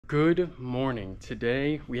Good morning.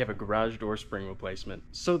 Today we have a garage door spring replacement.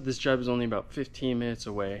 So this job is only about 15 minutes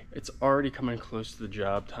away. It's already coming close to the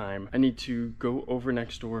job time. I need to go over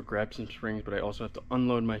next door, grab some springs, but I also have to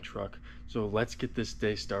unload my truck. So let's get this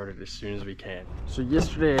day started as soon as we can. So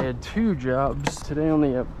yesterday I had 2 jobs. Today I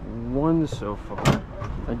only have 1 so far.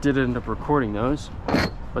 I did end up recording those,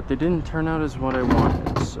 but they didn't turn out as what I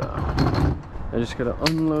wanted. So I just gotta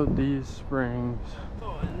unload these springs.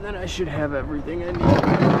 And then I should have everything I need.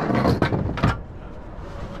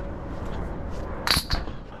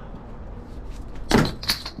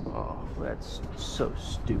 Oh, that's so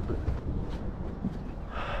stupid.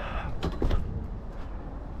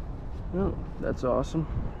 Oh, that's awesome.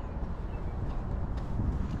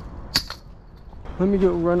 Let me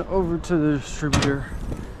go run over to the distributor,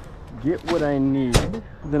 get what I need,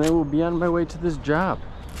 then I will be on my way to this job.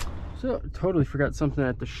 So, totally forgot something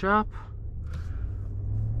at the shop.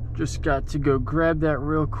 Just got to go grab that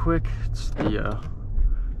real quick. It's the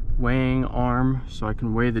weighing arm so I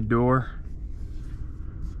can weigh the door.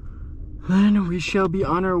 Then we shall be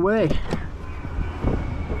on our way.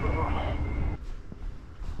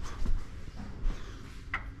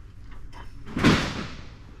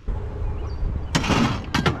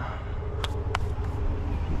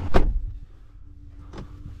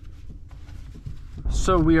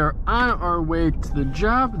 So we are on our way to the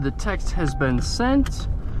job. The text has been sent.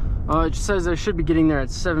 It says I should be getting there at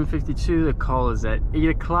 7:52. The call is at 8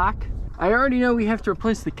 o'clock. I already know we have to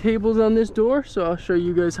replace the cables on this door, so I'll show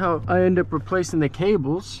you guys how I end up replacing the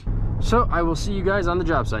cables. So I will see you guys on the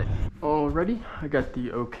job site. Alrighty, I got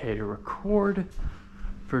the okay to record.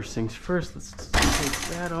 First things first, let's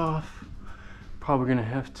take that off. Probably gonna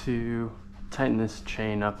have to tighten this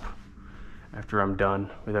chain up after I'm done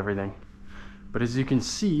with everything. But as you can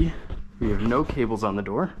see, we have no cables on the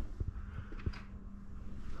door.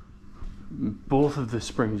 Both of the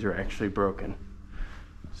springs are actually broken.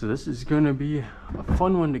 So this is gonna be a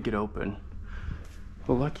fun one to get open.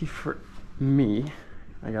 But lucky for me,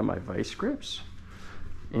 I got my vice grips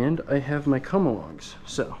and I have my come-alongs.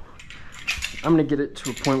 So I'm gonna get it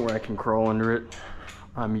to a point where I can crawl under it.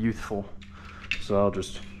 I'm youthful, so I'll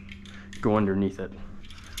just go underneath it.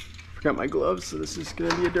 Forgot my gloves, so this is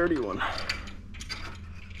gonna be a dirty one.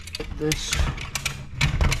 Put this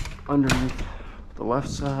underneath the left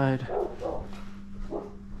side.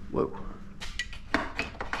 Whoa.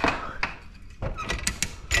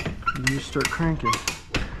 And you start cranking.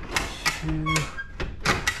 2.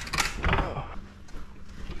 Oh.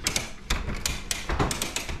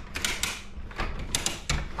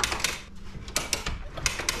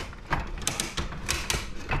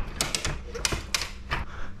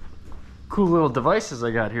 Cool little devices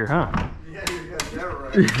I got here, huh? Yeah, you got that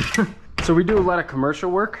right. So we do a lot of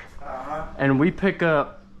commercial work. And we pick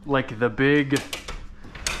up like the big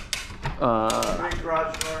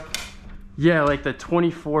garage door? Yeah, like the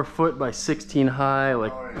 24 foot by 16 high,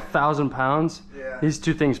 like 1,000 pounds. Yeah. These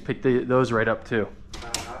 2 things pick those right up too.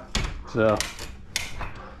 So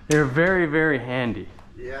they're very, very handy.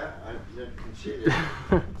 Yeah, I can see it.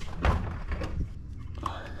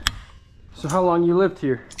 So how long you lived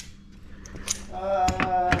here?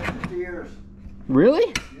 50 years.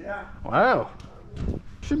 Really? Yeah. Wow.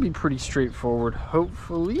 Should be pretty straightforward,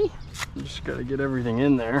 hopefully. Just gotta get everything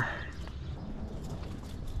in there.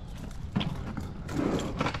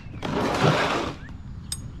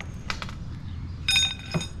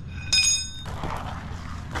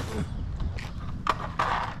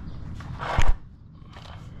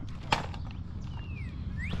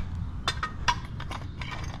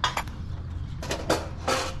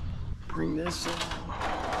 Bring this in.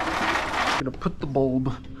 Gonna put the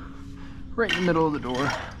bulb right in the middle of the door.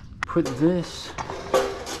 Put this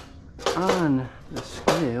on the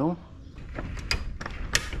scale.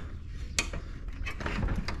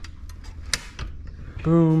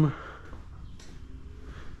 Boom.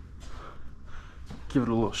 Give it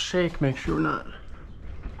a little shake, make sure we're not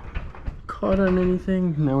caught on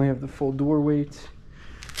anything. Now we have the full door weight.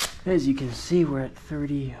 As you can see, we're at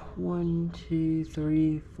 31, 2,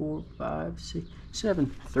 3, 4, 5, 6, 7.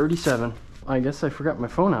 37. I guess I forgot my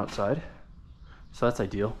phone outside, so that's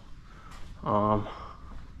ideal.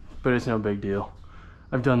 But it's no big deal.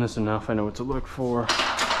 I've done this enough, I know what to look for.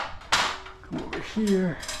 Come over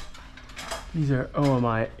here. These are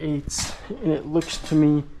OMI 8s, and it looks to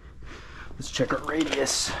me, let's check our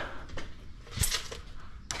radius.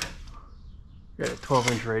 Got a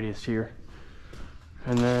 12-inch radius here.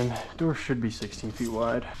 And then door should be 16 feet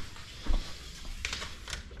wide.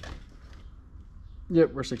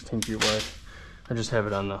 Yep, we're 16 feet wide. I just have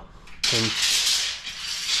it on the pin.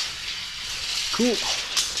 Cool.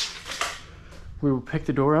 we will pick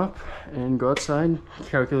the door up and go outside,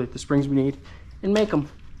 calculate the springs we need, and make them.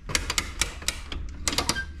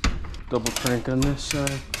 Double crank on this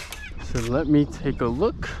side. So let me take a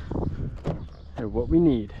look at what we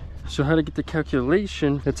need. So how to get the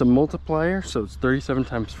calculation, it's a multiplier, so it's 37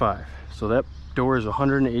 times 5. So that door is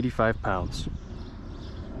 185 pounds.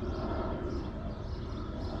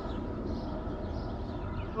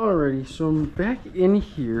 Alrighty, so I'm back in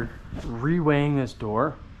here reweighing this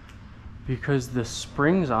door because the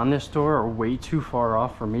springs on this door are way too far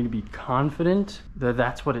off for me to be confident that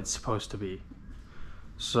that's what it's supposed to be.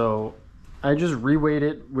 So I just reweighed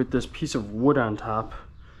it with this piece of wood on top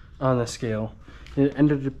on the scale. It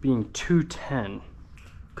ended up being 210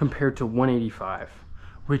 compared to 185,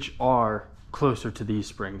 which are closer to these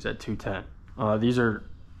springs at 210. These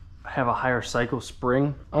have a higher cycle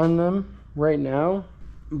spring on them right now,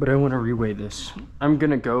 but I want to reweigh this. I'm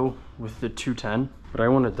gonna go with the 210, but I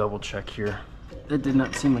want to double check here. That did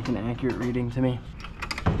not seem like an accurate reading to me.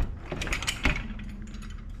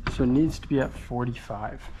 So it needs to be at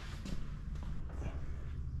 45.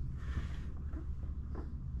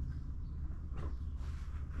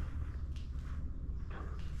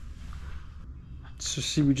 So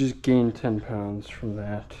see, we just gained 10 pounds from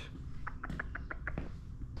that.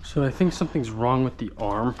 So I think something's wrong with the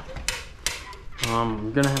arm.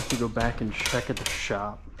 I'm gonna have to go back and check at the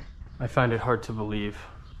shop. I find it hard to believe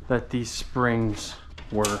that these springs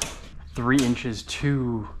were 3 inches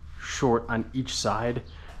too short on each side,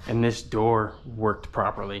 and this door worked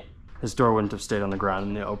properly. This door wouldn't have stayed on the ground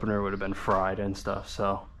and the opener would have been fried and stuff.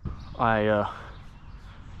 So I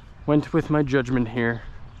went with my judgment here.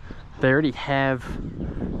 They already have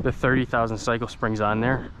the 30,000 cycle springs on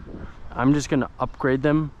there. I'm just gonna upgrade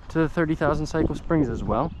them to the 30,000 cycle springs as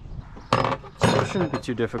well. So it shouldn't be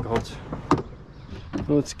too difficult.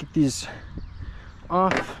 So let's get these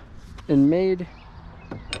off and made.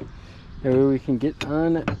 That way we can get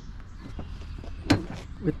on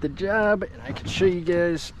with the job and I can show you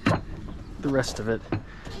guys the rest of it.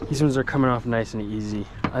 These ones are coming off nice and easy.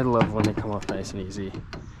 I love when they come off nice and easy.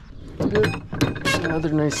 Good. Another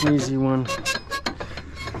nice and easy one.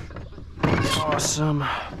 Awesome.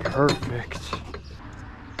 Perfect.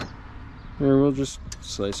 Here, we'll just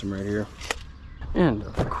slice them right here. And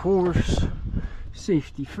of course,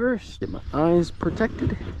 safety first. Get my eyes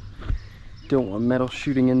protected. Don't want metal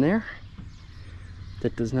shooting in there.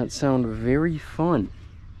 That does not sound very fun.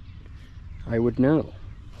 I would know.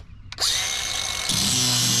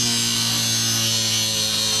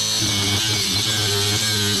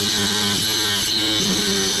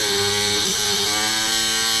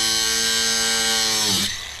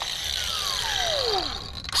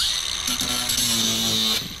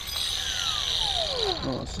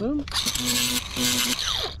 Awesome.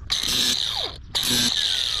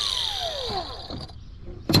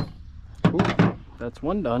 Cool. That's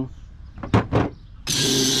one done.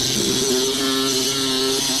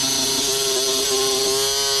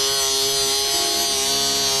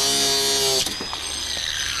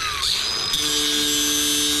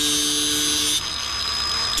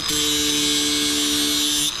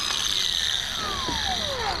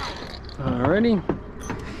 Alrighty,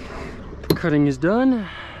 the cutting is done.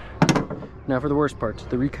 Now for the worst part,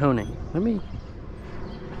 the reconing. Let me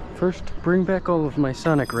first bring back all of my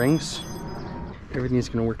sonic rings. Everything's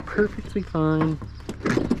gonna work perfectly fine.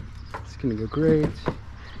 It's gonna go great.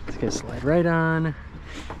 It's gonna slide right on.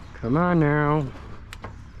 Come on now.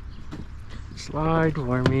 Slide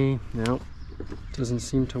for me. Nope, doesn't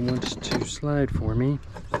seem to want to slide for me,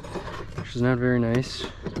 which is not very nice.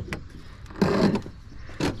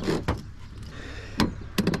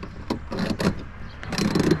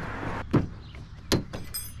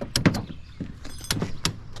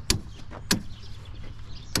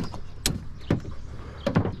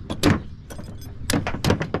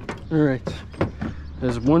 All right,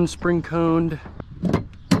 there's one spring coned.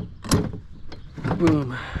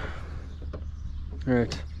 Boom. All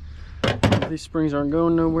right, these springs aren't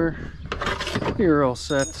going nowhere. You're all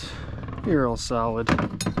set. You're all solid.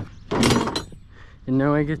 And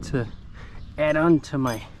now I get to add on to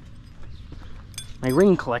my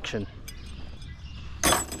ring collection.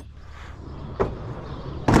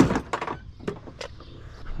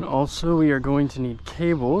 And also, we are going to need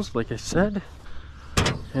cables, like I said.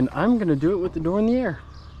 And I'm gonna do it with the door in the air.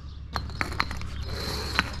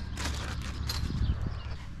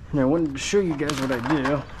 And I wanted to show you guys what I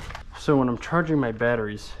do. So when I'm charging my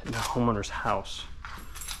batteries in a homeowner's house,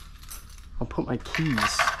 I'll put my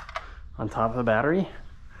keys on top of the battery.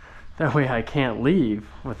 That way I can't leave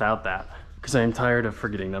without that, because I am tired of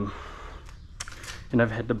forgetting them. And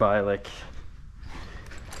I've had to buy like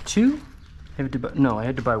 2 I had to buy, no, I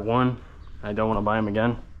had to buy one. I don't want to buy them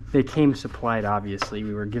again. They came supplied, obviously.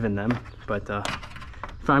 We were given them, but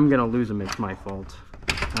if I'm gonna lose them, it's my fault.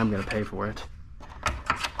 I'm gonna pay for it.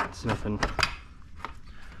 There's nothing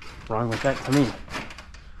wrong with that to me.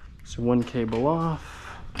 So one cable off.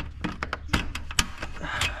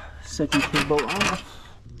 Second cable off.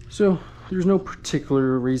 So there's no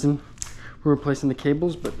particular reason we're replacing the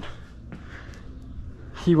cables, but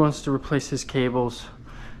he wants to replace his cables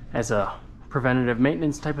as a preventative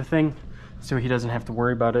maintenance type of thing, so he doesn't have to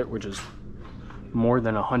worry about it, which is more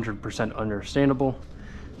than 100% understandable.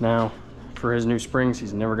 Now, for his new springs,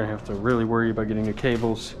 he's never gonna have to really worry about getting new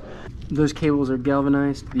cables. Those cables are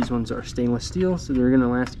galvanized. These ones are stainless steel, so they're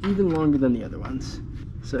gonna last even longer than the other ones.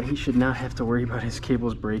 So he should not have to worry about his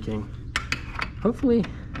cables breaking. Hopefully,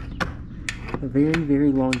 a very,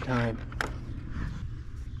 very long time.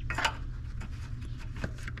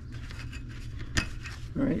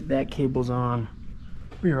 All right, that cable's on.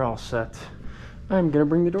 We are all set. I'm gonna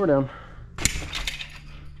bring the door down.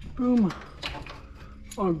 Boom.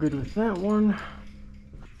 All good with that one.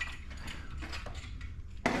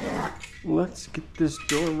 Let's get this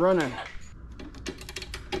door running.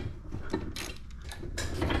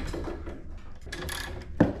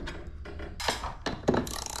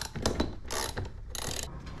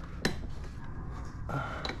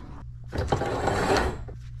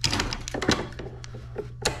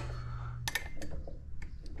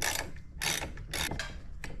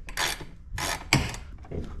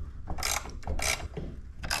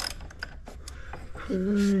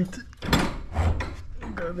 Alright,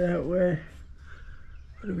 go that way.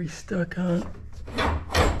 What are we stuck on?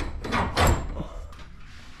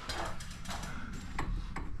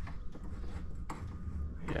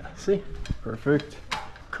 Yeah, see? Perfect.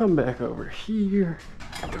 Come back over here.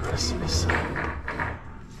 The rest of this side.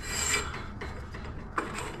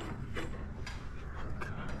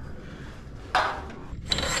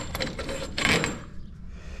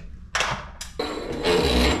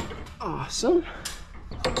 Awesome.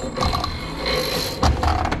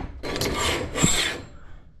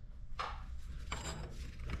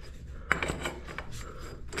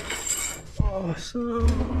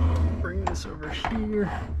 Awesome. Bring this over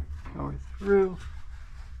here. Go through.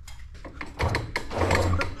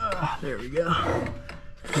 There we go.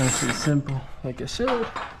 Nice and simple, like I said.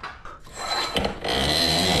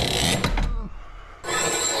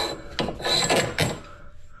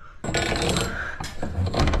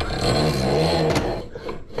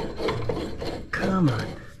 Come on.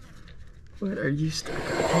 What are you stuck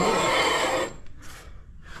on?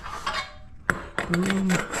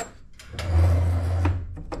 Boom.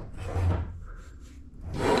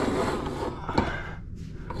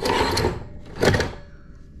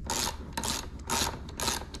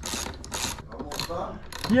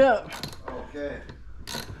 Yeah. Okay.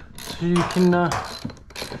 So you can,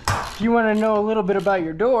 if you want to know a little bit about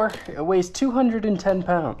your door, it weighs 210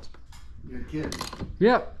 pounds. You're kidding.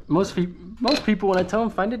 Yeah. Most people, when I tell them,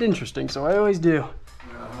 find it interesting, so I always do.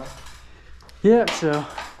 Uh-huh. Yeah, so.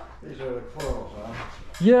 These are the coils, huh?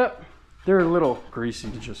 Yep. They're a little greasy,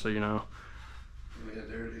 just so you know. Yeah,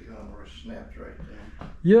 there they come. We're snapped right there.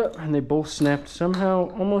 Yep, and they both snapped somehow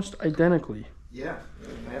almost identically. Yeah,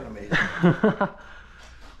 isn't that amazing?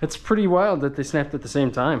 It's pretty wild that they snapped at the same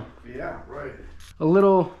time. Yeah, right. A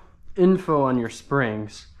little info on your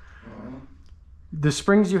springs. Uh-huh. The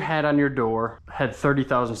springs you had on your door had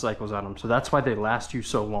 30,000 cycles on them, so that's why they last you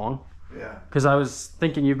so long. Yeah. Because I was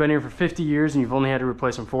thinking you've been here for 50 years and you've only had to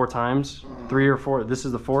replace them 4 times. 3 or 4, this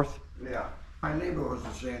is the 4th? Yeah. My neighbor was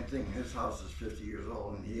the same thing. His house is 50 years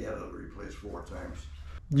old and he had it replaced 4 times.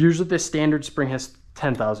 Usually the standard spring has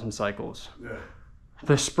 10,000 cycles. Yeah.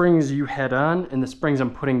 The springs you had on and the springs I'm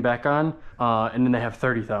putting back on, and then they have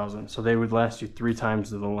 30,000. So they would last you 3 times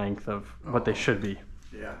the length of what they should be.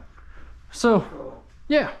 Yeah. So, Cool.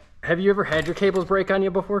 yeah. Have you ever had your cables break on you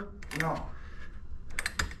before? No.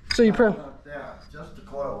 So you probably... Yeah, just the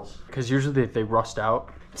coils. Because usually they rust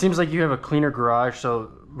out. It seems like you have a cleaner garage,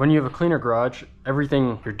 so when you have a cleaner garage,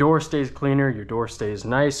 everything, your door stays cleaner, your door stays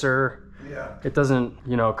nicer. Yeah. It doesn't,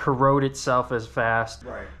 you know, corrode itself as fast.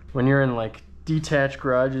 Right. When you're in like detached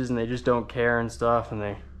garages and they just don't care and stuff and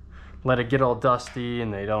they let it get all dusty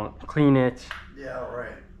and they don't clean it. Yeah,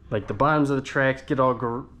 right. Like the bottoms of the tracks get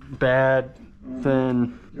all bad,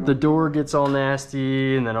 then the door gets all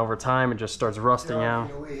nasty, and then over time it just starts rusting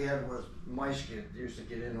out. What we had was mice used to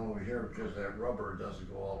get in over here because that rubber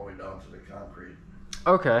doesn't go all the way down to the concrete.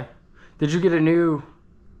 Okay. Did you get a new...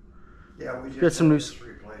 Yeah, we just Get some had new this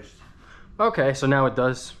replaced. Okay, so now it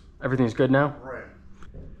does. Everything's good now? Right.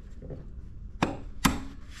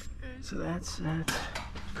 So that's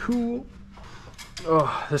cool.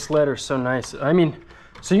 Oh, this ladder is so nice. I mean,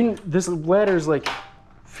 so this ladder is like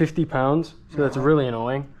 50 pounds, so that's really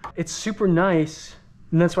annoying. It's super nice,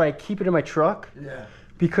 and that's why I keep it in my truck. Yeah.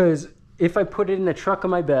 Because if I put it in the truck of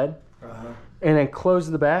my bed and then close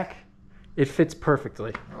the back, it fits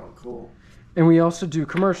perfectly. Oh, cool. And we also do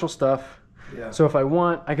commercial stuff. Yeah. So if I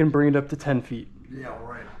want, I can bring it up to 10 feet. Yeah,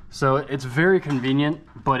 right. So it's very convenient,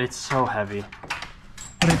 but it's so heavy.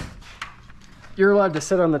 You're allowed to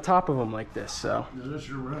sit on the top of them like this, so. Is this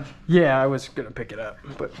your wrench? Yeah, I was gonna pick it up,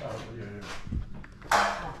 but.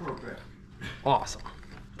 Oh, perfect. Awesome.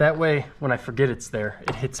 That way, when I forget it's there,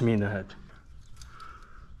 it hits me in the head.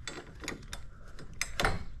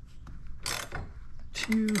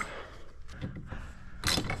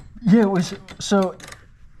 Yeah, it was, so.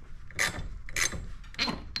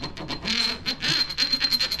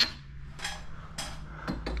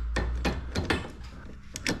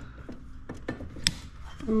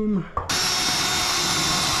 Boom.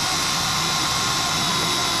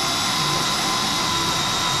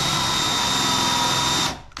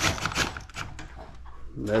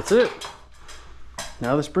 That's it.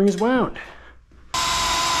 Now the spring is wound.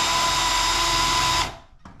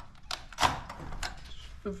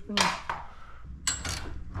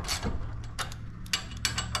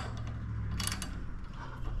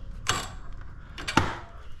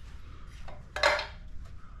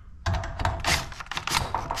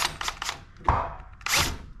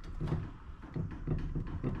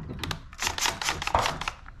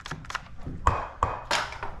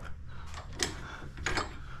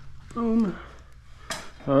 Boom.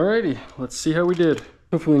 Alrighty, let's see how we did.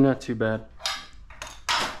 Hopefully not too bad.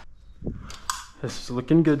 This is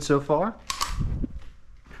looking good so far.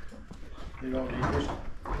 You don't need this.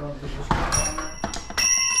 You don't need this.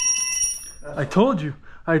 I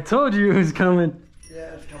told you it was coming.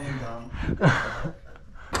 Yeah, it's coming down.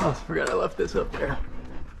 I forgot I left this up there.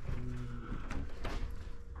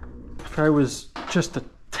 If I was just a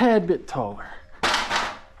tad bit taller.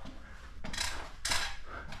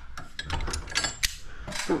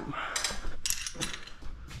 Boom.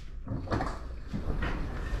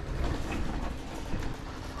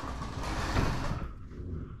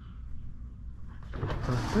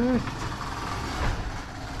 Perfect.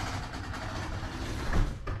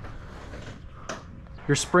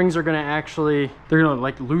 Your springs are gonna they're gonna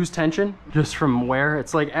like lose tension just from wear.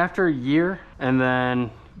 It's like after a year and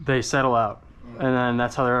then they settle out and then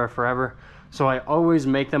that's how they are forever. So I always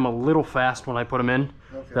make them a little fast when I put them in.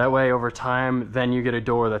 Okay. That way over time, then you get a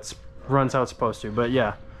door that's runs how it's supposed to, but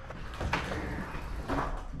yeah.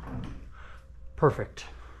 Perfect.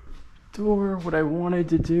 Door, what I wanted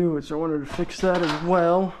to do is I wanted to fix that as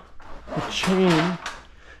well. The chain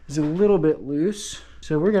is a little bit loose,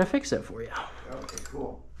 so we're gonna fix that for you. Okay,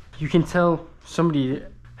 cool. You can tell somebody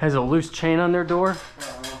has a loose chain on their door.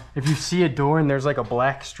 If you see a door and there's like a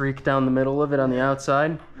black streak down the middle of it on the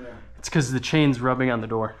outside, it's because the chain's rubbing on the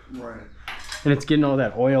door. Right. And it's getting all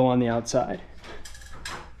that oil on the outside.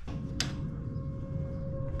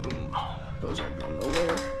 Boom. Those are going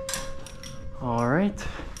nowhere. All right.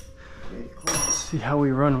 Okay, cool. Let's see how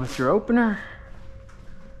we run with your opener.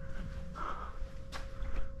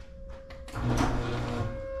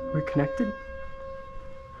 We're connected?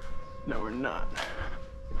 No, we're not.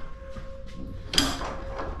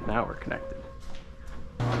 Now we're connected.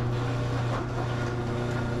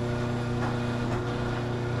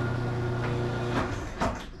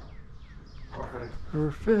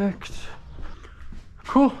 Perfect.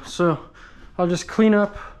 Cool, so I'll just clean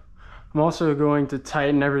up. I'm also going to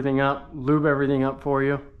tighten everything up, lube everything up for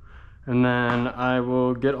you, and then I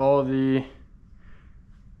will get all the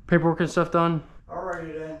paperwork and stuff done.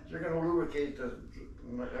 Alrighty then, you're gonna lubricate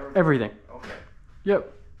Everything. Okay.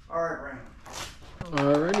 Yep. Alright, Brian.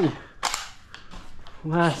 Alrighty.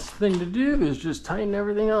 Last thing to do is just tighten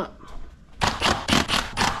everything up.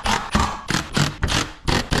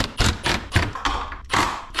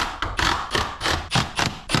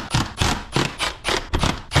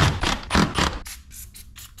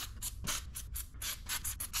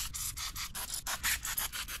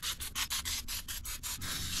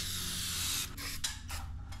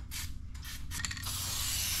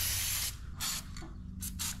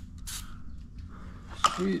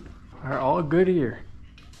 Sweet. We're all good here.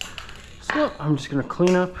 So I'm just gonna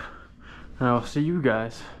clean up and I'll see you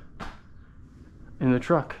guys in the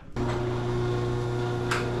truck.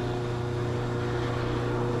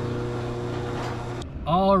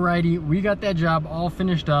 Alrighty, we got that job all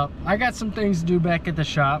finished up. I got some things to do back at the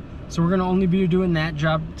shop, so we're gonna only be doing that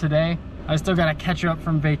job today. I still gotta catch up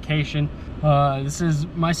from vacation. This is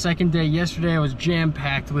my second day. Yesterday I was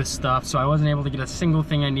jam-packed with stuff, so I wasn't able to get a single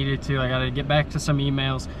thing I needed to. I gotta get back to some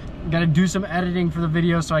emails. Gotta do some editing for the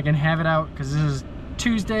video so I can have it out, because this is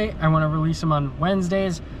Tuesday. I want to release them on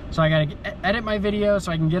Wednesdays, so I gotta edit my video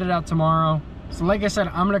so I can get it out tomorrow. So like I said,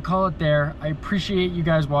 I'm gonna call it there. I appreciate you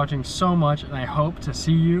guys watching so much, and I hope to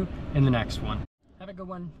see you in the next one. Have a good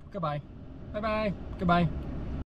one. Goodbye. Bye-bye. Goodbye.